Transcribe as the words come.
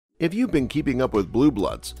If you've been keeping up with Blue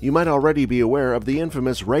Bloods, you might already be aware of the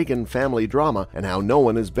infamous Reagan family drama and how no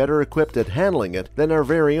one is better equipped at handling it than our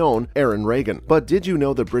very own Erin Reagan. But did you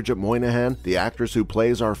know that Bridget Moynahan, the actress who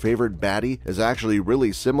plays our favorite baddie, is actually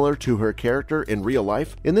really similar to her character in real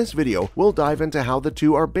life? In this video, we'll dive into how the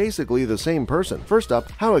two are basically the same person. First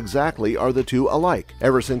up, how exactly are the two alike?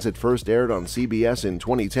 Ever since it first aired on CBS in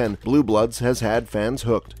 2010, Blue Bloods has had fans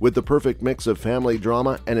hooked. With the perfect mix of family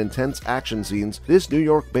drama and intense action scenes, this New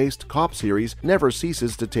York-based cop series never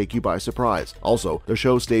ceases to take you by surprise. Also, the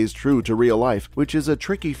show stays true to real life, which is a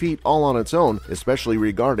tricky feat all on its own, especially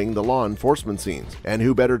regarding the law enforcement scenes. And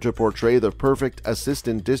who better to portray the perfect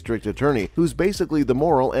assistant district attorney, who's basically the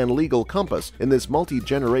moral and legal compass in this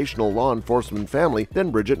multi-generational law enforcement family,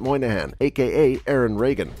 than Bridget Moynahan, aka Erin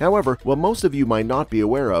Reagan. However, what most of you might not be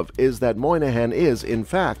aware of is that Moynahan is, in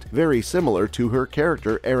fact, very similar to her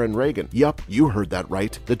character Erin Reagan. Yup, you heard that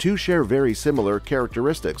right. The two share very similar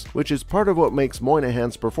characteristics, which is part of what makes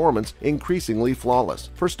Moynahan's performance increasingly flawless.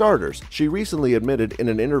 For starters, she recently admitted in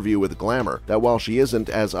an interview with Glamour that while she isn't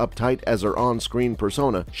as uptight as her on-screen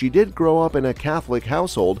persona, she did grow up in a Catholic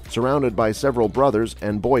household surrounded by several brothers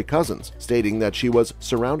and boy cousins, stating that she was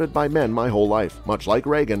surrounded by men my whole life, much like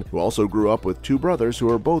Reagan, who also grew up with two brothers who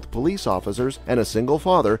are both police officers and a single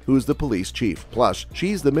father who's the police chief. Plus,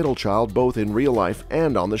 she's the middle child both in real life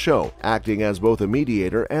and on the show, acting as both a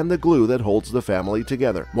mediator and the glue that holds the family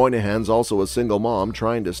together. Moynahan's also a single mom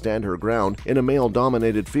trying to stand her ground in a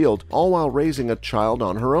male-dominated field, all while raising a child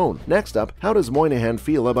on her own. Next up, how does Moynahan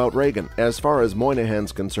feel about Reagan? As far as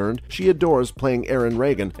Moynahan's concerned, she adores playing Erin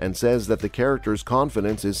Reagan and says that the character's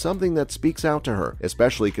confidence is something that speaks out to her,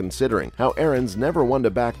 especially considering how Erin's never one to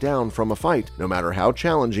back down from a fight, no matter how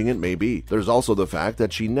challenging it may be. There's also the fact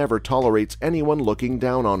that she never tolerates anyone looking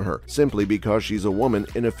down on her, simply because she's a woman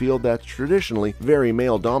in a field that's traditionally very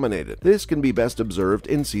male-dominated. This can be best observed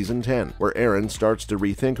in Season 10, where Erin starts to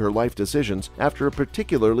rethink her life decisions after a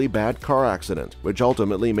particularly bad car accident, which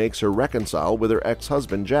ultimately makes her reconcile with her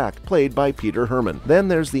ex-husband Jack, played by Peter Herman. Then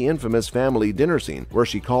there's the infamous family dinner scene, where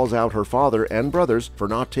she calls out her father and brothers for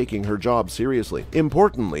not taking her job seriously.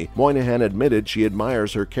 Importantly, Moynahan admitted she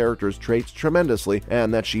admires her character's traits tremendously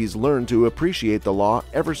and that she's learned to appreciate the law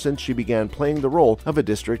ever since she began playing the role of a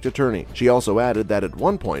district attorney. She also added that at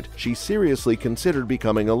one point, she seriously considered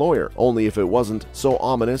becoming a lawyer, only if it wasn't so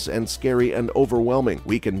ominous and scary and overwhelming.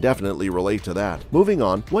 We can definitely relate to that. Moving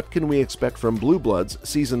on, what can we expect from Blue Bloods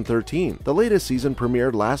Season 13? The latest season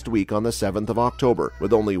premiered last week on the 7th of October,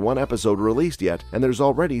 with only one episode released yet, and there's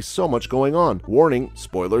already so much going on. Warning,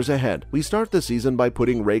 spoilers ahead. We start the season by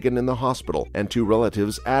putting Reagan in the hospital, and two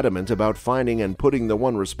relatives adamant about finding and putting the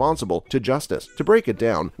one responsible to justice. To break it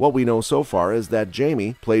down, what we know so far is that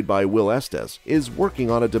Jamie, played by Estes, is working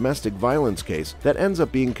on a domestic violence case that ends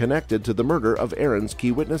up being connected to the murder of Erin's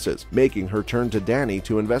key witnesses, making her turn to Danny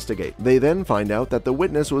to investigate. They then find out that the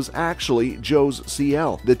witness was actually Joe's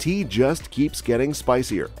CL. The tea just keeps getting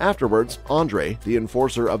spicier. Afterwards, Andre, the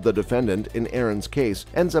enforcer of the defendant in Erin's case,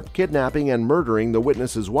 ends up kidnapping and murdering the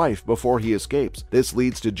witness's wife before he escapes. This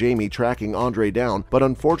leads to Jamie tracking Andre down, but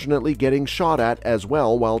unfortunately getting shot at as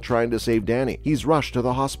well while trying to save Danny. He's rushed to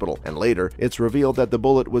the hospital, and later, it's revealed that the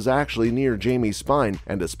bullet was actually near Jamie's spine,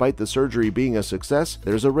 and despite the surgery being a success,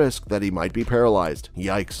 there's a risk that he might be paralyzed.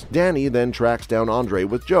 Yikes. Danny then tracks down Andre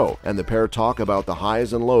with Joe, and the pair talk about the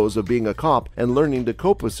highs and lows of being a cop and learning to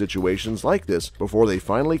cope with situations like this before they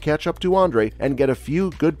finally catch up to Andre and get a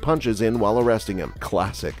few good punches in while arresting him.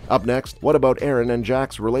 Classic. Up next, what about Erin and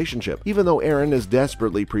Jack's relationship? Even though Erin is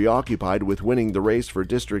desperately preoccupied with winning the race for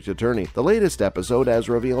district attorney, the latest episode has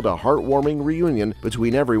revealed a heartwarming reunion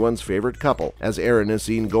between everyone's favorite couple, as Erin is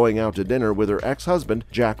seen going out to dinner with her ex-husband,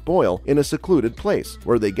 Jack Boyle, in a secluded place,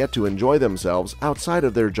 where they get to enjoy themselves outside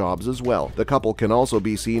of their jobs as well. The couple can also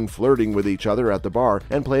be seen flirting with each other at the bar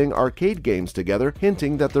and playing arcade games together,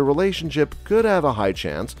 hinting that the relationship could have a high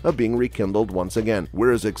chance of being rekindled once again.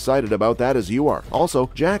 We're as excited about that as you are. Also,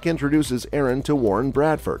 Jack introduces Erin to Warren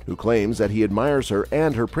Bradford, who claims that he admires her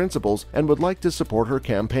and her principles and would like to support her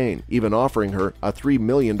campaign, even offering her a $3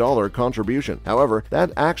 million contribution. However,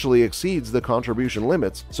 that actually exceeds the contribution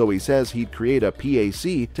limits, so he says he'd create a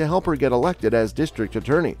PAC to help her get elected as district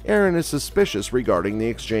attorney. Erin is suspicious regarding the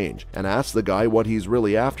exchange and asks the guy what he's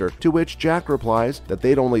really after, to which Jack replies that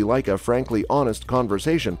they'd only like a frankly honest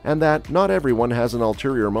conversation and that not everyone has an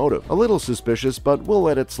ulterior motive. A little suspicious, but we'll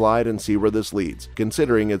let it slide and see where this leads,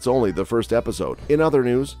 considering it's only the first episode. In other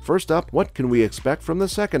news, first up, what can we expect from the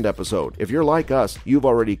second episode? If you're like us, you've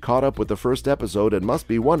already caught up with the first episode and must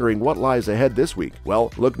be wondering what lies ahead this week.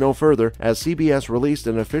 Well, look no further, as CBS released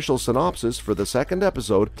an official synopsis for the second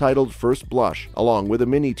episode titled First Blush, along with a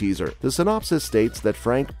mini teaser. The synopsis states that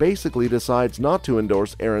Frank basically decides not to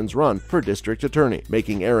endorse Erin's run for district attorney,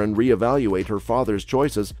 making Erin reevaluate her father's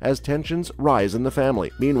choices as tensions rise in the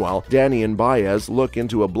family. Meanwhile, Danny and Baez look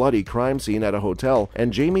into a bloody crime scene at a hotel,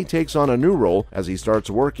 and Jamie takes on a new role as he starts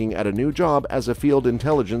working at a new job as a field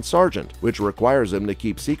intelligence sergeant, which requires him to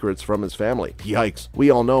keep secrets from his family. Yikes.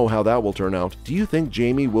 We all know how that will turn out. Do you think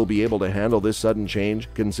Jamie will be able to handle this sudden change,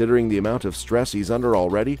 considering the amount of stress he's under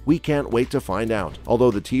already? We can't wait to find out.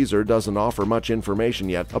 Although the teaser doesn't offer much information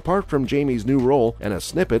yet, apart from Jamie's new role and a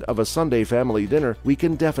snippet of a Sunday family dinner, we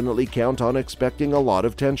can definitely count on expecting a lot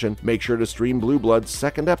of tension. Make sure to stream Blue Blood's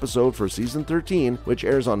second episode for season 13, which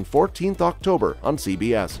airs on 14th October on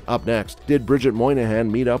CBS. Up next, did Bridget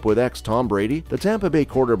Moynahan meet up with ex-Tom Brady? The Tampa Bay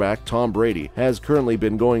quarterback Tom Brady has currently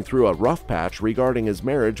been going through a rough patch regarding his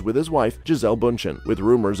marriage with his wife Gisele Bündchen, with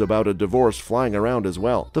rumors about a divorce flying around as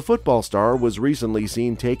well. The football star was recently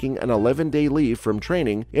seen taking an 11-day leave from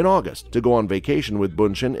training in August to go on vacation with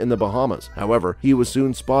Bündchen in the Bahamas. However, he was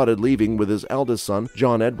soon spotted leaving with his eldest son,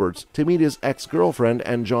 John Edwards, to meet his ex-girlfriend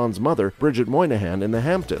and John's mother, Bridget Moynahan, in the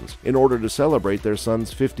Hamptons in order to celebrate their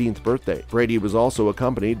son's 15th birthday. Brady was also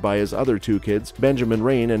accompanied by his other two kids, Benjamin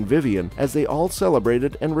Rain and Vivian, as they all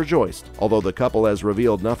celebrated and rejoiced. Although the couple has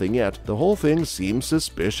revealed nothing yet, the whole thing seems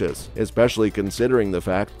suspicious, especially considering the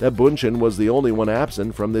fact that Bündchen was the only one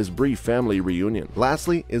absent from this brief family reunion.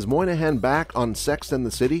 Lastly, is Moynahan back on Sex and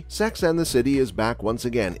the City? Sex and the City is back once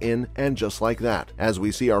again in And Just Like That, as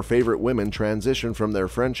we see our favorite women transition from their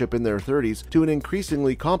friendship in their 30s to an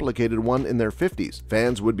increasingly complicated one in their 50s.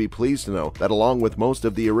 Fans would be pleased to know that along with most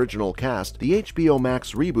of the original cast, the HBO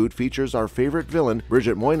Max reboot features our favorite villain,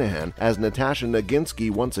 Bridget Moynahan, as Natasha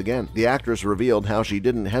Naginski once again. The actress revealed how she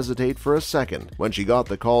didn't hesitate for a second when she got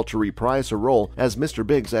the call to reprise her role as Mr.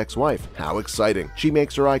 Big's ex-wife. How exciting! She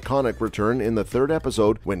makes her iconic return in the third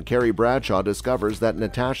episode when Carrie Bradshaw discovers that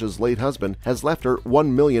Natasha's late husband has left her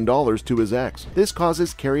 $1 million to his ex. This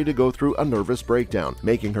causes Carrie to go through a nervous breakdown,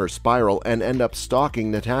 making her spiral and end up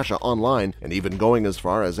stalking Natasha online and even going as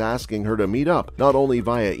far as asking her to meet up, not only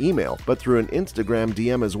via email, but through an Instagram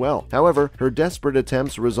DM as well. However, her desperate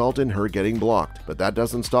attempts result in her getting blocked, but that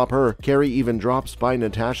doesn't stop her. Carrie even drops by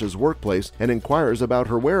Natasha's workplace and inquires about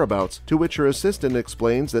her whereabouts, to which her assistant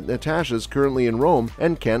explains that Natasha's currently in Rome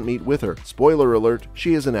and can't meet with her. Spoiler alert,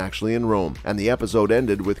 she isn't actually in Rome, and the episode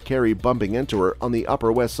ended with Carrie bumping into her on the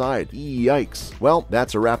Upper West Side. Yikes. Well,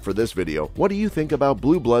 that's a wrap for this video. What do you think about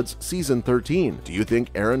Blue Bloods Season 13? Do you think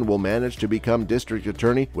Erin will manage to become district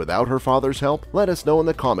attorney without her father's help? Let us know in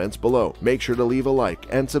the comments below. Make sure to leave a like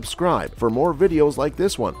and subscribe for more videos like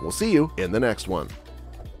this one. We'll see you in the next one.